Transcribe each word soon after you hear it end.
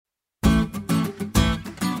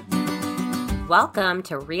Welcome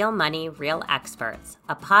to Real Money, Real Experts,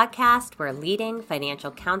 a podcast where leading financial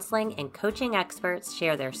counseling and coaching experts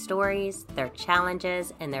share their stories, their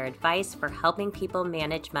challenges, and their advice for helping people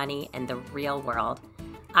manage money in the real world.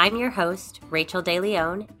 I'm your host, Rachel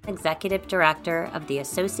DeLeon, Executive Director of the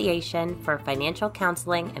Association for Financial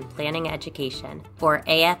Counseling and Planning Education, or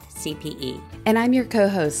AFCPE. And I'm your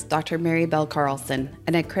co-host, Dr. Mary Bell Carlson,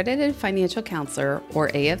 an accredited financial counselor, or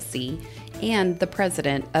AFC, and the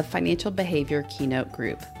president of Financial Behavior Keynote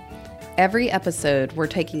Group. Every episode, we're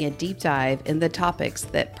taking a deep dive in the topics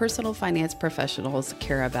that personal finance professionals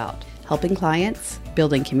care about, helping clients,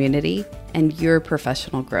 building community, and your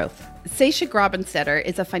professional growth. Sasha Grabenstetter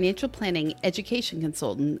is a financial planning education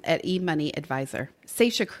consultant at eMoney Advisor.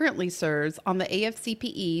 Sasha currently serves on the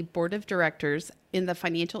AFCPE Board of Directors in the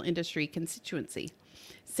financial industry constituency.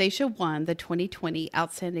 Sasha won the 2020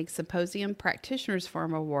 Outstanding Symposium Practitioners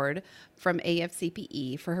Forum Award from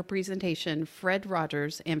AFCPE for her presentation, Fred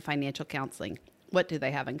Rogers and Financial Counseling. What do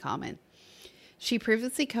they have in common? She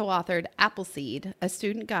previously co-authored Appleseed, a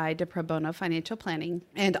student guide to pro bono financial planning,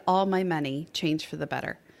 and All My Money, Change for the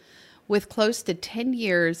Better. With close to 10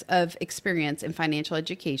 years of experience in financial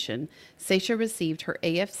education, Sasha received her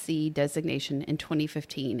AFC designation in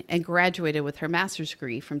 2015 and graduated with her master's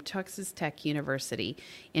degree from Texas Tech University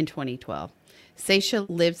in 2012. Sasha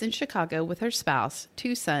lives in Chicago with her spouse,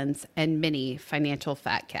 2 sons, and many financial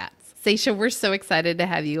fat cats. Sasha, we're so excited to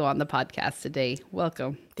have you on the podcast today.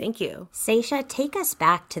 Welcome. Thank you. Sasha, take us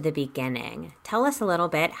back to the beginning. Tell us a little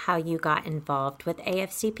bit how you got involved with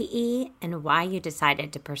AFCPE and why you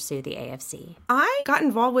decided to pursue the AFC. I got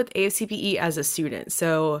involved with AFCPE as a student.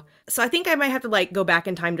 So I think I might have to go back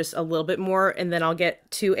in time just a little bit more and then I'll get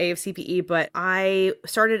to AFCPE. But I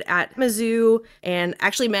started at Mizzou and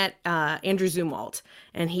actually met Andrew Zumwalt.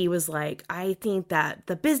 And he was like, I think that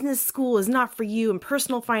the business school is not for you and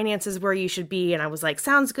personal finance is where you should be. And I was like,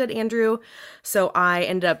 sounds good, Andrew. So I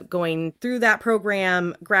ended up going through that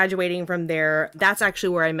program, graduating from there. That's actually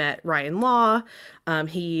where I met Ryan Law.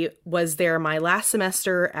 He was there my last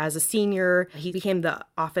semester as a senior. He became the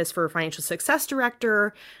Office for Financial Success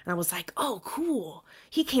Director. And I was like, oh, cool.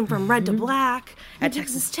 He came from Red to Black at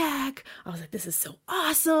Texas Tech. I was like, this is so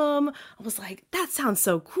awesome. I was like, that sounds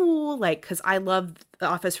so cool. Because I love the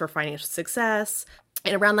Office for Financial Success.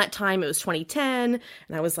 And around that time, it was 2010.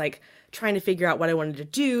 And I was trying to figure out what I wanted to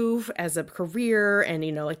do as a career. And,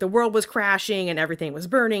 the world was crashing and everything was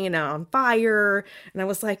burning and on fire. And I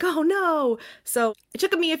was like, oh no. So it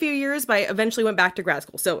took me a few years, but I eventually went back to grad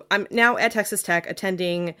school. So I'm now at Texas Tech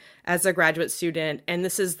attending as a graduate student. And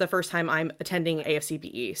this is the first time I'm attending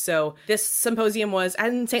AFCPE. So this symposium was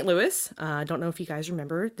in St. Louis. I don't know if you guys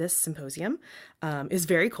remember this symposium. Is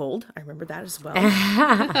very cold. I remember that as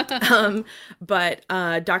well. But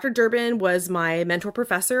Dr. Durbin was my mentor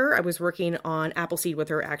professor. I was working on Appleseed with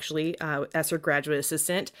her actually as her graduate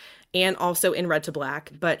assistant and also in Red to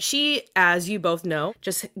Black. But she, as you both know,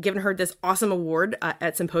 just given her this awesome award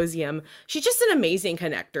at Symposium, she's just an amazing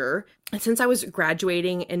connector. And since I was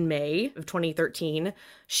graduating in May of 2013,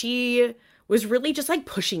 she was really just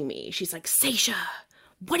pushing me. She's like, Sasha,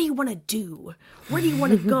 what do you want to do? Where do you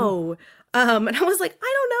want to go? And I was like,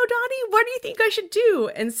 I don't know, Dottie, what do you think I should do?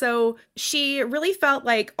 And so she really felt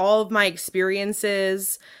like all of my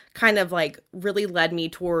experiences kind of really led me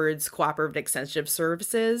towards cooperative extensive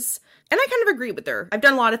services. And I kind of agree with her. I've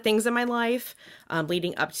done a lot of things in my life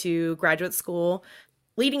leading up to graduate school.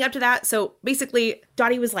 Leading up to that, so basically,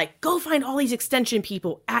 Dottie was like, go find all these extension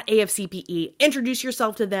people at AFCPE, introduce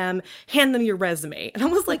yourself to them, hand them your resume. And I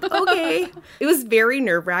was like, okay. It was very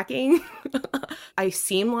nerve-wracking. I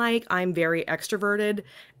seem like I'm very extroverted,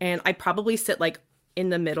 and I probably sit in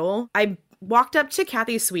the middle. I walked up to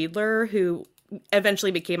Kathy Sweedler, who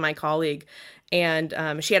eventually became my colleague, and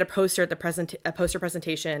she had a poster at the poster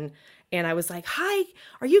presentation, and I was like, hi,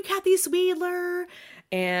 are you Kathy Sweedler?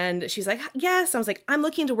 And she's like, yes. I was like, I'm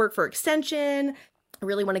looking to work for Extension. I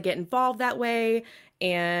really want to get involved that way.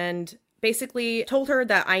 And basically told her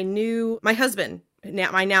that I knew my husband,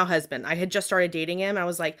 my now husband. I had just started dating him. I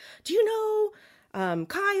was like, do you know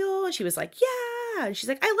Kyle? And she was like, yeah. And she's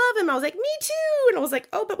like, I love him. I was like, me too. And I was like,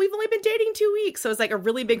 oh, but we've only been dating 2 weeks. So it's a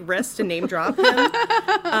really big risk to name drop him.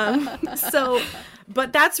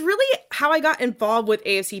 But that's really how I got involved with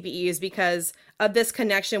AFCPE, is because of this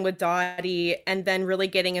connection with Dottie and then really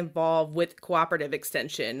getting involved with cooperative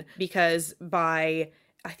extension. Because by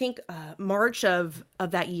I think March of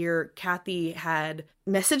that year, Kathy had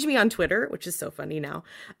messaged me on Twitter, which is so funny now,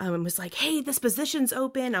 and was like, hey, this position's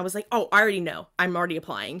open. I was like, oh, I already know. I'm already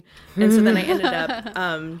applying. And so then I ended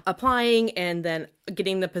up applying and then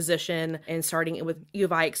getting the position and starting it with U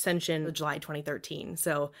of I Extension in July 2013.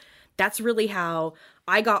 So that's really how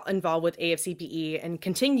I got involved with AFCPE and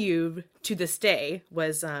continued to this day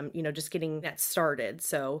was, just getting that started.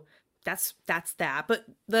 So that's that. But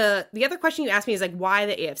the other question you asked me is like, why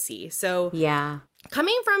the AFC? So yeah.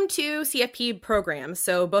 Coming from two CFP programs,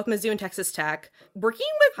 so both Mizzou and Texas Tech, working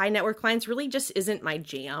with high net worth clients really just isn't my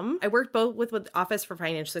jam. I worked both with Office for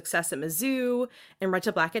Financial Success at Mizzou and Red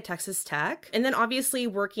to Black at Texas Tech. And then obviously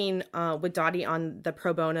working with Dottie on the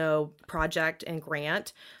pro bono project and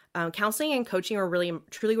grant. Counseling and coaching are really,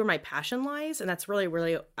 truly where my passion lies. And that's really,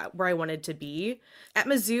 really where I wanted to be. At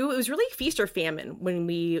Mizzou, it was really feast or famine when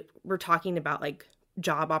we were talking about like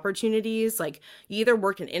job opportunities. Like you either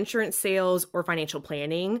worked in insurance sales or financial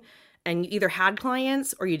planning, and you either had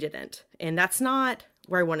clients or you didn't. And that's not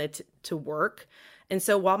where I wanted to work. And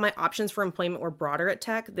so while my options for employment were broader at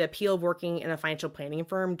Tech, the appeal of working in a financial planning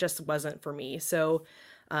firm just wasn't for me. So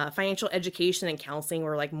financial education and counseling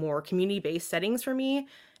were like more community-based settings for me.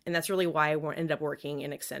 And that's really why I ended up working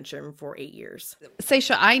in Extension for 8 years.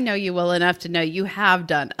 Seisha, I know you well enough to know you have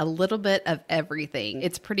done a little bit of everything.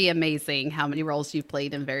 It's pretty amazing how many roles you've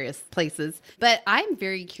played in various places. But I'm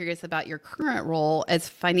very curious about your current role as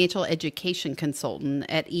financial education consultant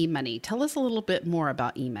at eMoney. Tell us a little bit more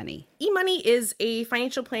about eMoney. eMoney is a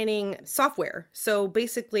financial planning software. So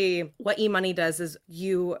basically what eMoney does is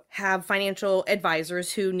you have financial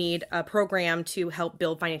advisors who need a program to help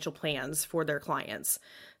build financial plans for their clients.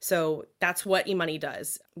 So that's what eMoney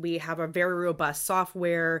does. We have a very robust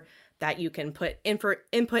software that you can put input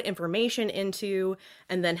information into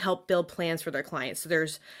and then help build plans for their clients. So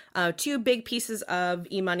there's two big pieces of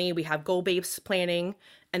eMoney. We have goal-based planning,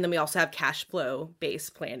 and then we also have cash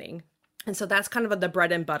flow-based planning. And so that's kind of the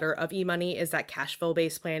bread and butter of eMoney is that cash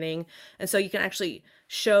flow-based planning. And so you can actually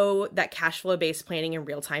show that cash flow-based planning in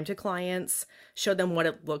real time to clients, show them what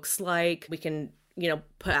it looks like. We can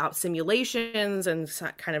put out simulations and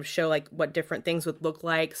kind of show like what different things would look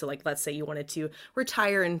like. So like, let's say you wanted to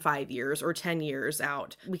retire in 5 years or 10 years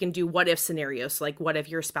out. We can do what if scenarios. So like, what if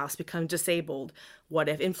your spouse becomes disabled? What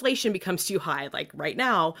if inflation becomes too high? Like right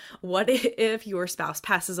now, what if your spouse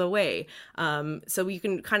passes away? So you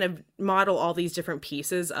can kind of model all these different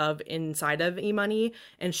pieces of inside of eMoney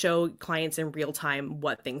and show clients in real time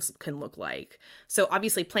what things can look like. So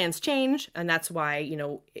obviously plans change, and that's why,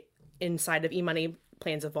 inside of eMoney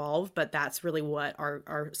plans evolve, but that's really what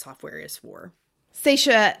our software is for.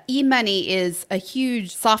 Seisha, eMoney is a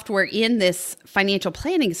huge software in this financial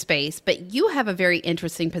planning space, but you have a very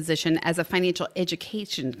interesting position as a financial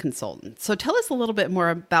education consultant. So tell us a little bit more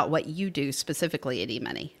about what you do specifically at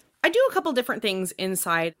eMoney. I do a couple different things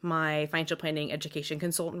inside my financial planning education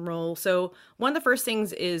consultant role. So one of the first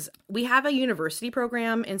things is we have a university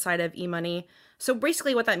program inside of eMoney. So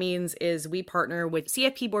basically what that means is we partner with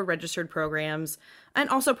CFP board registered programs and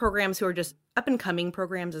also programs who are just up and coming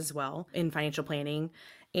programs as well in financial planning.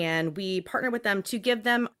 And we partner with them to give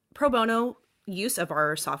them pro bono use of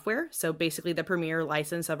our software. So basically the premier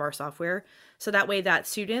license of our software. So that way that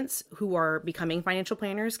students who are becoming financial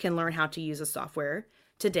planners can learn how to use the software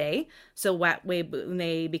today. So that way when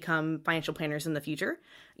they become financial planners in the future,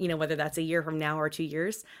 whether that's a year from now or 2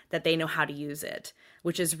 years, that they know how to use it,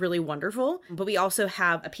 which is really wonderful. But we also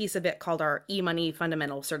have a piece of it called our eMoney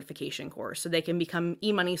Fundamental Certification course. So they can become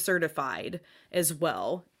eMoney certified as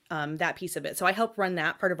well. That piece of it. So I help run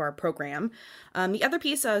that part of our program. The other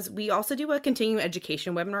piece is we also do a continuing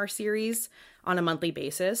education webinar series on a monthly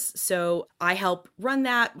basis. So I help run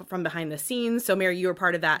that from behind the scenes. So Mary, you were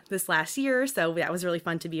part of that this last year. So that was really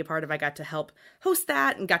fun to be a part of. I got to help host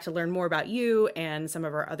that and got to learn more about you and some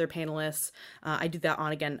of our other panelists. I do that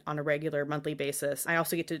on a regular monthly basis. I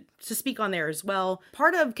also get to speak on there as well.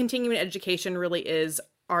 Part of continuing education really is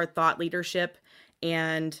our thought leadership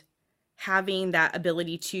and having that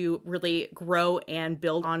ability to really grow and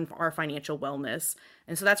build on our financial wellness.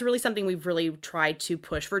 And so that's really something we've really tried to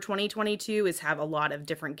push for 2022 is have a lot of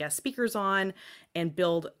different guest speakers on and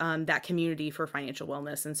build that community for financial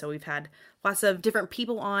wellness. And so we've had lots of different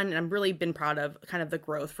people on, and I'm really been proud of kind of the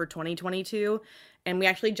growth for 2022. And we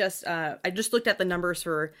actually I just looked at the numbers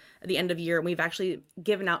for the end of year, and we've actually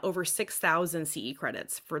given out over 6,000 CE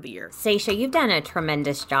credits for the year. Seisha, you've done a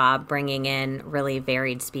tremendous job bringing in really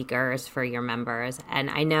varied speakers for your members.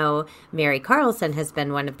 And I know Mary Carlson has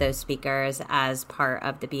been one of those speakers as part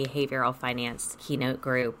of the behavioral finance keynote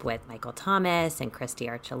group with Michael Thomas and Christy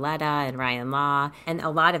Archuleta and Ryan Law. And a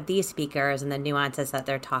lot of these speakers and the nuances that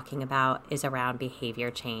they're talking about is around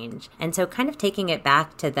behavior change. And so kind of taking it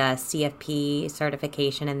back to the CFP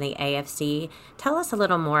certification and the AFC, tell us a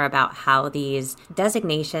little more about how these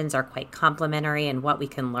designations are quite complementary and what we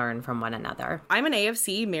can learn from one another. I'm an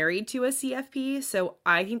AFC married to a CFP, so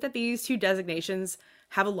I think that these two designations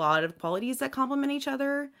have a lot of qualities that complement each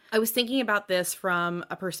other. I was thinking about this from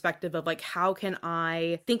a perspective of like, how can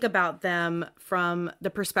I think about them from the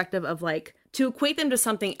perspective of like, to equate them to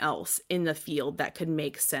something else in the field that could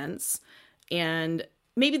make sense. And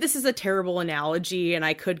maybe this is a terrible analogy and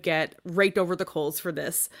I could get raked over the coals for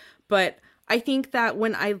this, but I think that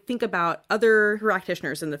when I think about other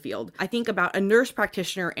practitioners in the field, I think about a nurse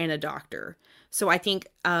practitioner and a doctor. So I think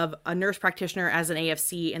of a nurse practitioner as an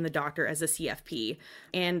AFC and the doctor as a CFP.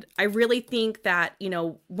 And I really think that, you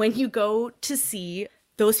know, when you go to see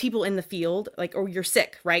those people in the field, like, or you're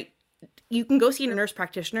sick, right? You can go see a nurse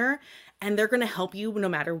practitioner and they're going to help you no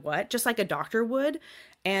matter what, just like a doctor would.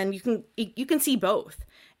 And you can see both.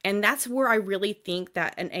 And that's where I really think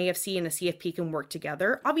that an AFC and a CFP can work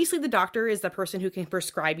together. Obviously, the doctor is the person who can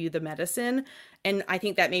prescribe you the medicine. And I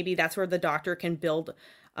think that maybe that's where the doctor can build,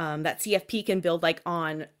 that CFP can build like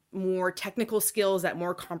on more technical skills, that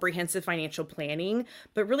more comprehensive financial planning.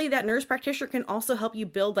 But really that nurse practitioner can also help you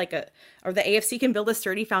build or the AFC can build a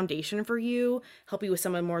sturdy foundation for you, help you with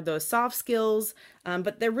some of more of those soft skills.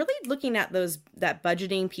 But they're really looking at that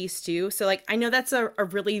budgeting piece too. So like, I know that's a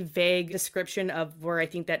really vague description of where I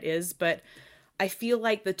think that is, but I feel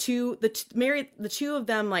like the two of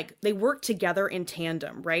them, like they work together in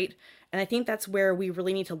tandem, right? And I think that's where we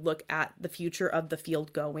really need to look at the future of the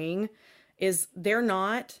field going. Is we're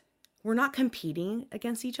not competing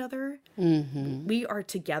against each other. Mm-hmm. We are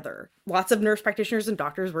together. Lots of nurse practitioners and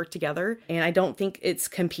doctors work together, and I don't think it's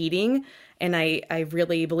competing. And I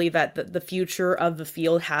really believe that the future of the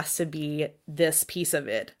field has to be this piece of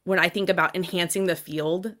it. When I think about enhancing the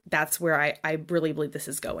field, that's where I really believe this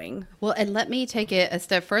is going. Well, and let me take it a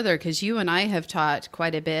step further, because you and I have talked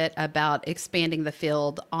quite a bit about expanding the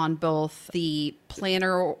field on both the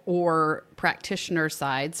planner or practitioner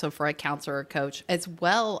side, so for a counselor or coach, as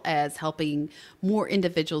well as helping more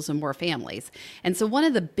individuals and more families. And so one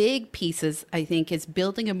of the big pieces, I think, is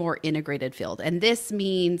building a more integrated field. And this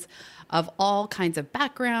means of all kinds of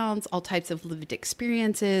backgrounds, all types of lived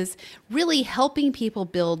experiences, really helping people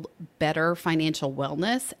build better financial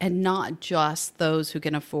wellness, and not just those who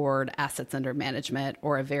can afford assets under management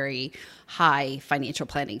or a very high financial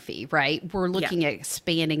planning fee, right? We're looking at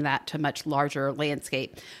expanding that to a much larger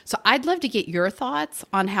landscape. So I'd love to get your thoughts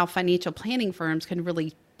on how financial planning firms can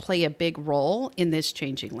really play a big role in this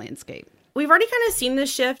changing landscape. We've already kind of seen this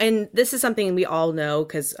shift, and this is something we all know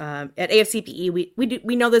because at AFCPE,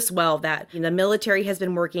 we know this well, that the military has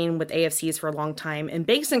been working with AFCs for a long time, and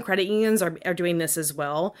banks and credit unions are doing this as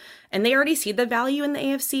well. And they already see the value in the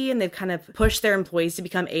AFC, and they've kind of pushed their employees to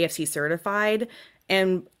become AFC certified.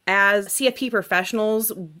 And as CFP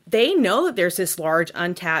professionals, they know that there's this large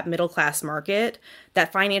untapped middle-class market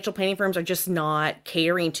that financial planning firms are just not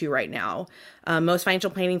catering to right now. Most financial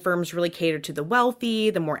planning firms really cater to the wealthy,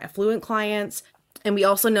 the more affluent clients. And we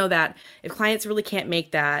also know that if clients really can't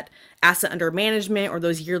make that asset under management or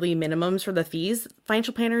those yearly minimums for the fees,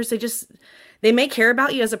 financial planners, they may care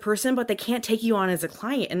about you as a person, but they can't take you on as a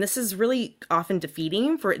client. And this is really often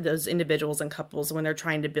defeating for those individuals and couples when they're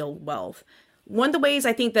trying to build wealth. One of the ways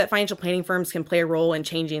I think that financial planning firms can play a role in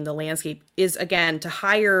changing the landscape is, again, to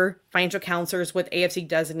hire financial counselors with AFC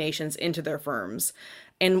designations into their firms.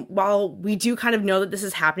 And while we do kind of know that this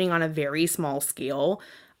is happening on a very small scale,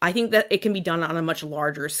 I think that it can be done on a much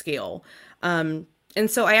larger scale. And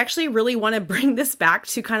so I actually really want to bring this back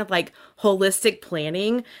to kind of like holistic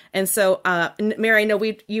planning. And so, Mary, I know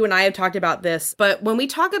you and I have talked about this, but when we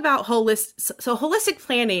talk about holistic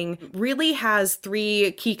planning really has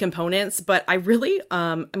three key components, but I really,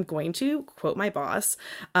 I'm going to quote my boss.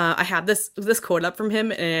 I have this quote up from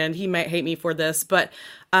him, and he might hate me for this, but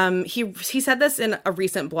he said this in a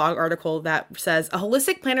recent blog article that says, a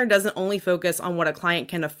holistic planner doesn't only focus on what a client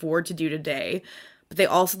can afford to do today, but they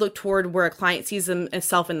also look toward where a client sees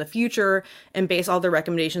themselves in the future and base all their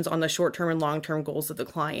recommendations on the short-term and long-term goals of the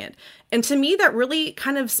client. And to me, that really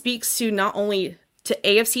kind of speaks to not only to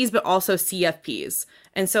AFCs, but also CFPs.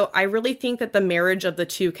 And so I really think that the marriage of the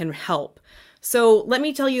two can help. So let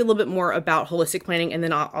me tell you a little bit more about holistic planning, and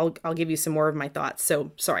then I'll give you some more of my thoughts.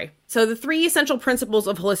 So the three essential principles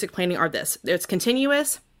of holistic planning are this. It's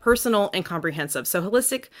continuous, personal, and comprehensive. So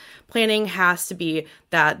holistic planning has to be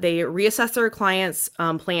that they reassess their clients'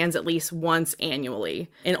 plans at least once annually.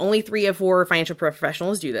 And only 3 of 4 financial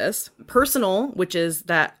professionals do this. Personal, which is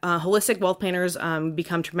that holistic wealth planners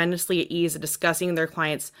become tremendously at ease at discussing their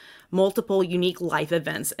clients' multiple unique life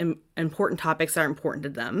events and important topics that are important to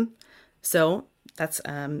them. So that's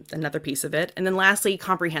another piece of it. And then lastly,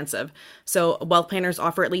 comprehensive. So wealth planners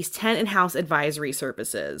offer at least 10 in-house advisory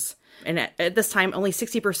services. And at this time, only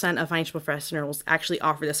 60% of financial professionals actually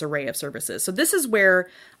offer this array of services. So this is where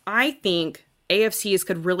I think AFCs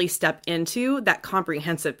could really step into that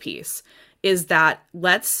comprehensive piece is that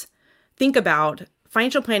let's think about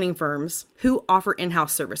financial planning firms who offer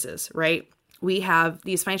in-house services, right? We have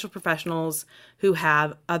these financial professionals who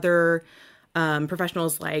have other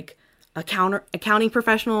professionals like accounting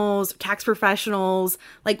professionals, tax professionals.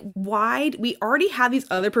 Like, why? We already have these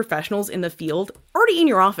other professionals in the field already in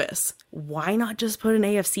your office. Why not just put an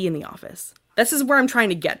AFC in the office? This is where I'm trying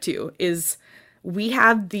to get to, is we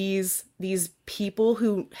have these people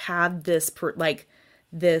who have this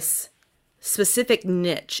this specific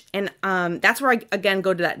niche. And that's where I, again,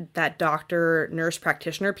 go to that doctor, nurse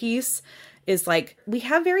practitioner piece. Is like, we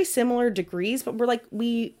have very similar degrees, but we're like,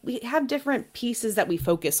 we have different pieces that we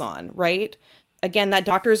focus on, right? Again, that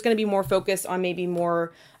doctor is going to be more focused on maybe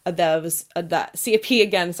more of those, that CFP,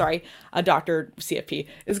 again, sorry, a doctor CFP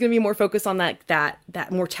is going to be more focused on that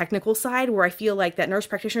more technical side, where I feel like that nurse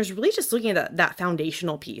practitioner is really just looking at that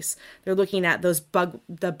foundational piece. They're looking at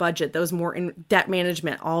the budget, those more in debt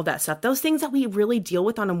management, all of that stuff, those things that we really deal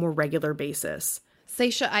with on a more regular basis.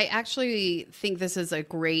 Seisha, I actually think this is a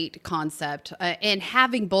great concept. And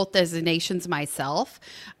having both designations myself,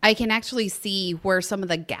 I can actually see where some of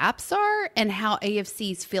the gaps are and how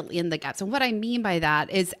AFCs fill in the gaps. And what I mean by that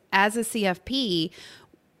is, as a CFP,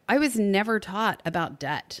 I was never taught about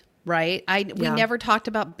debt. Right? We never talked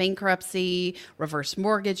about bankruptcy, reverse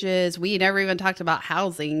mortgages. We never even talked about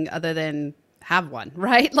housing other than have one,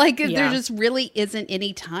 right? Like, there just really isn't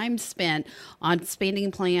any time spent on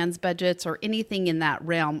spending plans, budgets, or anything in that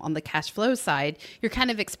realm on the cash flow side. You're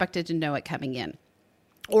kind of expected to know it coming in,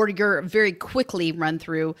 or you're very quickly run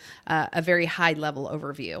through a very high level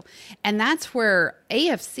overview. And that's where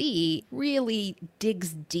AFC really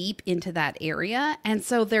digs deep into that area. And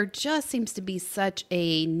so there just seems to be such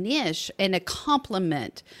a niche and a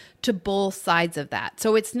complement to both sides of that.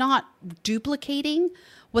 So it's not duplicating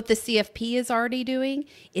what the CFP is already doing,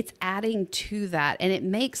 it's adding to that. And it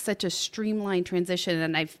makes such a streamlined transition.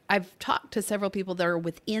 And I've talked to several people that are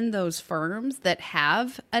within those firms that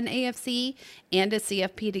have an AFC and a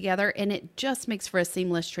CFP together. And it just makes for a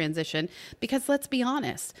seamless transition, because let's be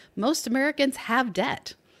honest, most Americans have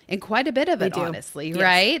debt. And quite a bit of it, honestly, yes,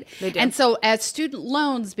 right? They do. And so as student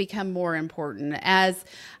loans become more important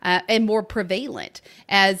and more prevalent,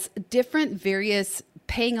 as different various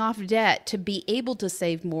paying off debt to be able to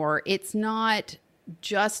save more, it's not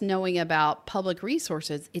just knowing about public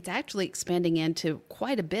resources. It's actually expanding into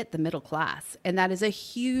quite a bit the middle class. And that is a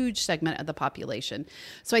huge segment of the population.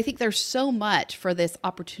 So I think there's so much for this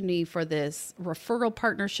opportunity for this referral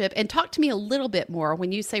partnership. And talk to me a little bit more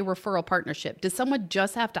when you say referral partnership. Does someone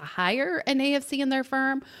just have to hire an AFC in their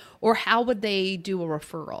firm, or how would they do a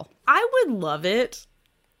referral? I would love it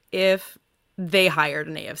if they hired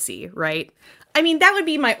an AFC, right? I mean, that would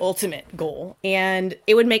be my ultimate goal. And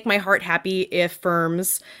it would make my heart happy if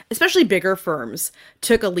firms, especially bigger firms,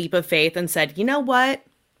 took a leap of faith and said, you know what?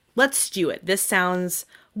 Let's do it. This sounds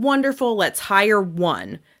wonderful. Let's hire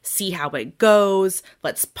one, see how it goes.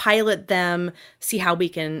 Let's pilot them, see how we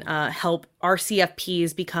can help our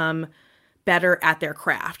CFPs become better at their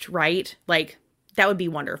craft, right? Like, that would be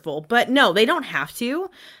wonderful. But no, they don't have to.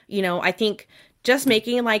 You know, I think just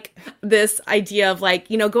making like this idea of like,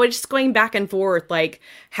 you know, going back and forth, like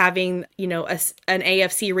having, you know, an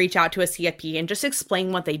AFC reach out to a CFP and just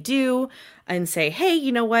explain what they do and say, hey,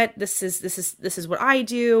 you know what, this is what I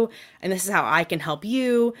do, and this is how I can help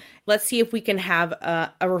you. Let's see if we can have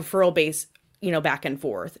a referral base, you know, back and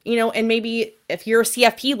forth, you know, and maybe if you're a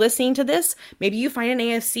CFP listening to this, maybe you find an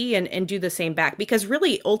AFC and do the same back, because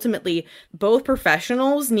really, ultimately, both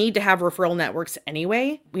professionals need to have referral networks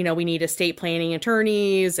anyway. You know, we need estate planning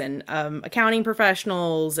attorneys and accounting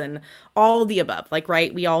professionals and all the above, like,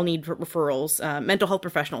 right? We all need referrals, mental health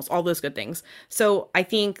professionals, all those good things. So I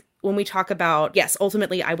think when we talk about, yes,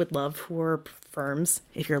 ultimately, I would love for firms,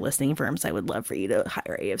 if you're listening, firms, I would love for you to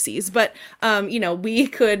hire AFCs. But, you know, we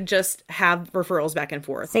could just have referrals back and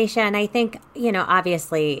forth. Seisha, and I think, you know,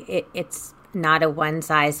 obviously it's not a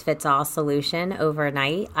one-size-fits-all solution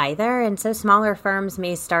overnight either. And so smaller firms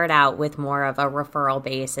may start out with more of a referral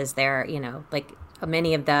base as their, you know, like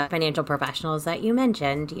many of the financial professionals that you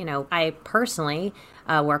mentioned. You know, I personally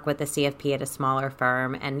work with a CFP at a smaller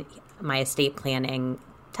firm, and my estate planning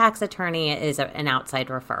tax attorney is an outside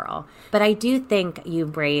referral. But I do think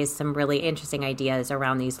you've raised some really interesting ideas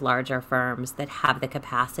around these larger firms that have the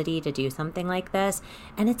capacity to do something like this.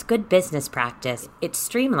 And it's good business practice. It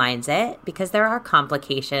streamlines it, because there are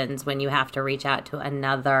complications when you have to reach out to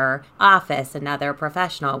another office, another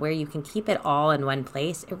professional, where you can keep it all in one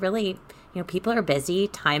place. It really People are busy,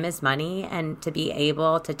 time is money, and to be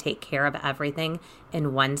able to take care of everything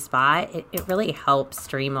in one spot, it really helps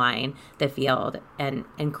streamline the field and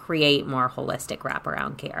create more holistic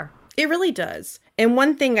wraparound care. It really does. And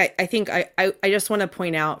one thing I think I just want to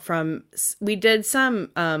point out we did some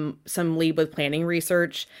lead with planning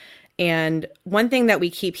research. And one thing that we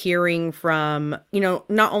keep hearing from,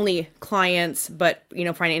 not only clients, but,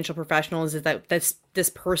 financial professionals is that this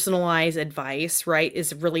personalized advice, right,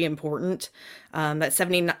 is really important. That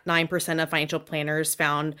 79% of financial planners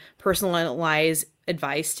found personalized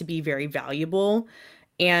advice to be very valuable.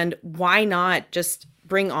 And why not just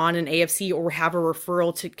bring on an AFC or have a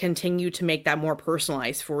referral to continue to make that more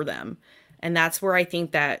personalized for them? And that's where I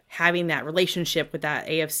think that having that relationship with that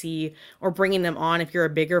AFC or bringing them on if you're a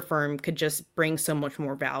bigger firm could just bring so much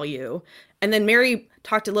more value. And then Mary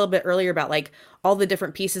talked a little bit earlier about like all the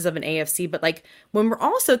different pieces of an AFC, but like when we're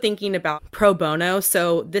also thinking about pro bono,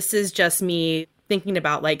 so this is just me thinking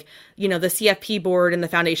about like, the CFP board and the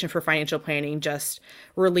Foundation for Financial Planning just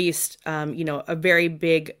released, a very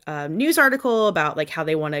big news article about like how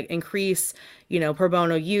they want to increase, pro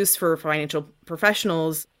bono use for financial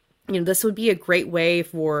professionals. This would be a great way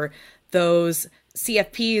for those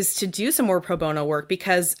CFPs to do some more pro bono work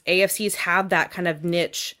because AFCs have that kind of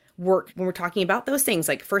niche work when we're talking about those things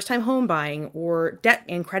like first-time home buying or debt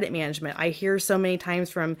and credit management. I hear so many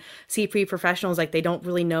times from CFP professionals like they don't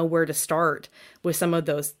really know where to start with some of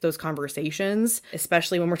those conversations,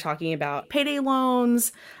 especially when we're talking about payday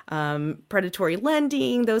loans, predatory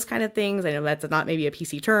lending, those kind of things. I know that's not maybe a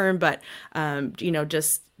PC term, but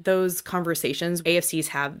just those conversations. AFCs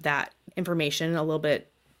have that information a little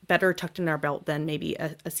bit better tucked in our belt than maybe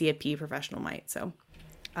a CFP professional might. So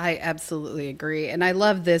I absolutely agree. And I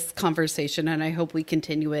love this conversation, and I hope we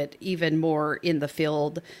continue it even more in the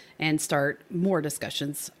field and start more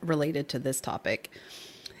discussions related to this topic.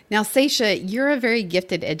 Now, Sasha, you're a very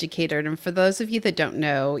gifted educator. And for those of you that don't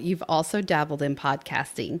know, you've also dabbled in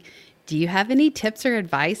podcasting. Do you have any tips or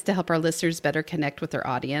advice to help our listeners better connect with their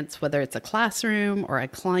audience, whether it's a classroom or a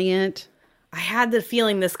client? I had the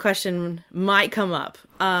feeling this question might come up.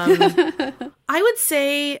 I would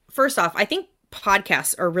say, first off, I think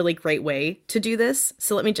podcasts are a really great way to do this.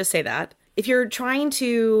 So let me just say that. If you're trying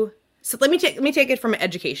to, so let me take it from an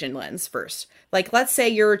education lens first. Like, let's say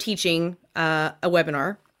you're teaching a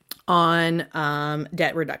webinar on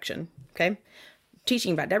debt reduction, okay?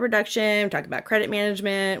 Teaching about debt reduction, talking about credit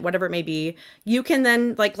management, whatever it may be. You can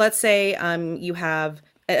then, like, let's say you have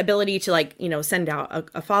ability to send out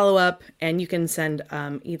a follow-up, and you can send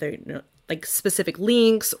either like specific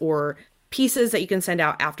links or pieces that you can send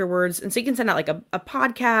out afterwards. And so you can send out like a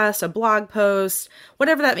podcast, a blog post,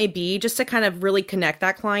 whatever that may be, just to kind of really connect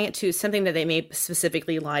that client to something that they may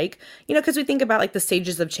specifically like, because we think about like the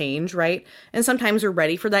stages of change, right? And sometimes we're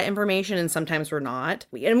ready for that information and sometimes we're not.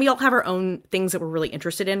 And we all have our own things that we're really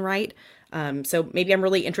interested in, right? So maybe I'm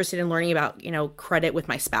really interested in learning about, credit with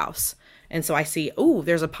my spouse. And so I see, oh,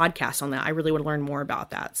 there's a podcast on that. I really want to learn more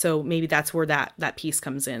about that. So maybe that's where that piece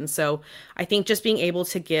comes in. So I think just being able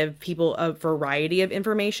to give people a variety of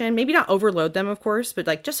information, maybe not overload them, of course, but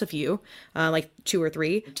like just a few, like 2 or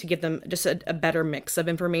 3, to give them just a better mix of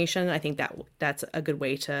information. I think that's a good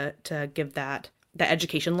way to give that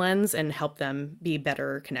education lens and help them be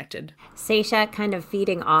better connected. Sasha, kind of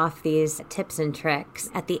feeding off these tips and tricks,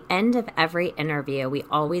 at the end of every interview, we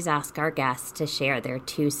always ask our guests to share their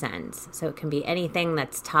 2 cents. So it can be anything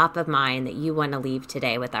that's top of mind that you want to leave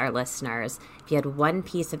today with our listeners. If you had one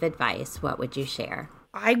piece of advice, what would you share?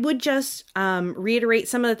 I would just reiterate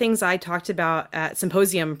some of the things I talked about at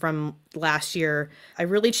Symposium from last year. I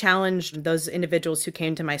really challenged those individuals who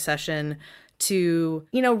came to my session to,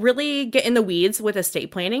 really get in the weeds with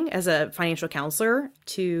estate planning as a financial counselor,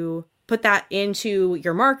 to put that into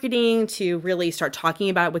your marketing, to really start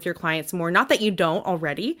talking about it with your clients more. Not that you don't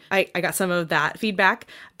already. I got some of that feedback,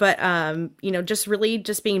 but,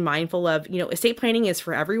 just being mindful of, estate planning is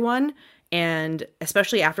for everyone. And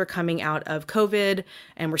especially after coming out of COVID,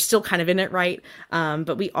 and we're still kind of in it, right?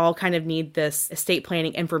 But we all kind of need this estate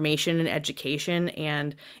planning information and education.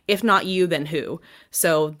 And if not you, then who?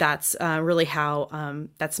 So that's really how,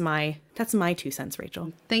 that's my 2 cents,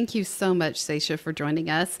 Rachel. Thank you so much, Sasha, for joining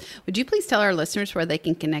us. Would you please tell our listeners where they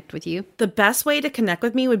can connect with you? The best way to connect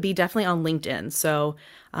with me would be definitely on LinkedIn. So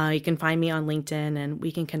you can find me on LinkedIn and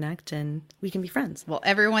we can connect and we can be friends. Well,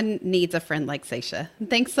 everyone needs a friend like Sasha.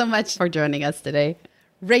 Thanks so much for joining us today.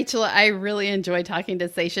 Rachel, I really enjoy talking to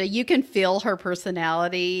Sasha. You can feel her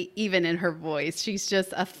personality even in her voice. She's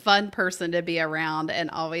just a fun person to be around and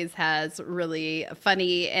always has really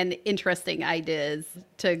funny and interesting ideas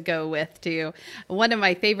to go with too. One of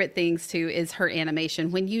my favorite things too is her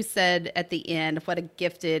animation. When you said at the end what a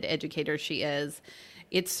gifted educator she is,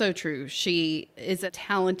 it's so true. She is a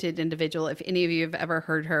talented individual. If any of you have ever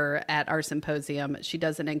heard her at our symposium, she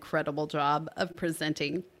does an incredible job of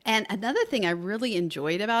presenting. And another thing I really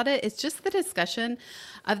enjoyed about it is just the discussion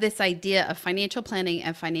of this idea of financial planning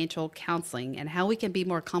and financial counseling and how we can be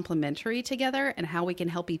more complementary together and how we can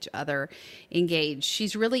help each other engage.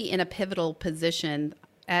 She's really in a pivotal position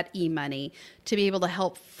at eMoney to be able to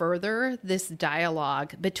help further this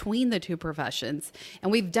dialogue between the two professions.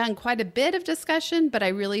 And we've done quite a bit of discussion, but I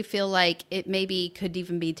really feel like it maybe could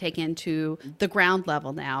even be taken to the ground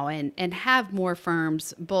level now and have more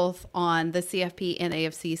firms both on the CFP and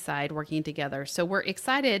AFC side working together. So we're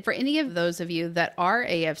excited for any of those of you that are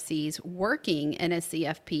AFCs working in a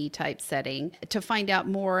CFP type setting to find out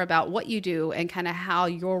more about what you do and kind of how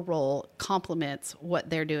your role complements what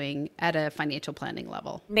they're doing at a financial planning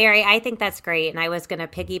level. Mary, I think that's great. And I was going to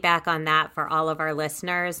piggyback on that for all of our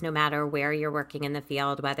listeners, no matter where you're working in the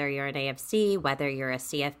field, whether you're an AFC, whether you're a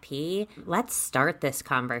CFP, let's start this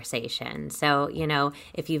conversation. So,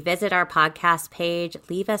 if you visit our podcast page,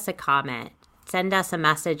 leave us a comment. Send us a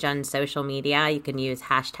message on social media. You can use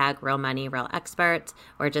hashtag #RealMoneyRealExperts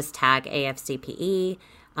or just tag AFCPE.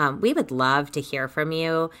 We would love to hear from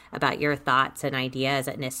you about your thoughts and ideas,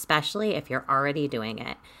 and especially if you're already doing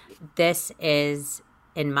it. This is,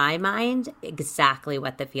 in my mind, exactly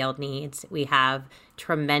what the field needs. We have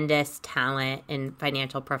tremendous talent in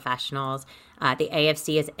financial professionals. The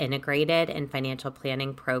AFC is integrated in financial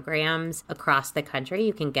planning programs across the country.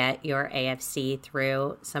 You can get your AFC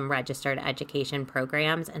through some registered education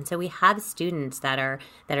programs. And so we have students that are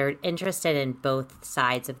interested in both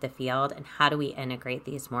sides of the field and how do we integrate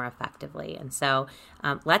these more effectively. And so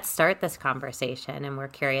let's start this conversation, and we're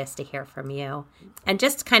curious to hear from you. And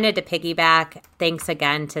just kind of to piggyback, thanks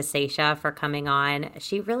again to Sasha for coming on.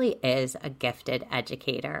 She really is a gifted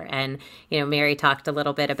educator. And, Mary talked a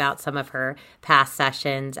little bit about some of her past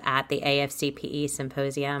sessions at the AFCPE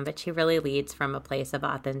symposium, but she really leads from a place of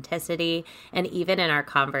authenticity. And even in our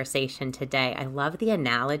conversation today, I love the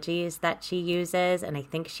analogies that she uses, and I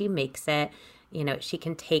think she makes it, she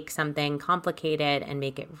can take something complicated and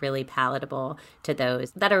make it really palatable to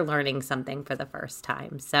those that are learning something for the first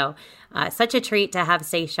time. So such a treat to have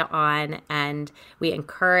Sasha on, and we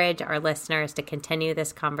encourage our listeners to continue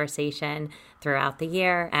this conversation throughout the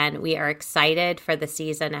year. And we are excited for the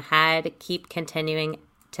season ahead. Keep continuing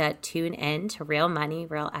to tune in to Real Money,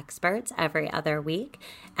 Real Experts every other week.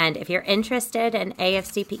 And if you're interested in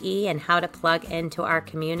AFCPE and how to plug into our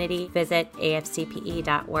community, visit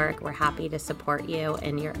afcpe.org. We're happy to support you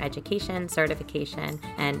in your education, certification,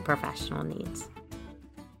 and professional needs.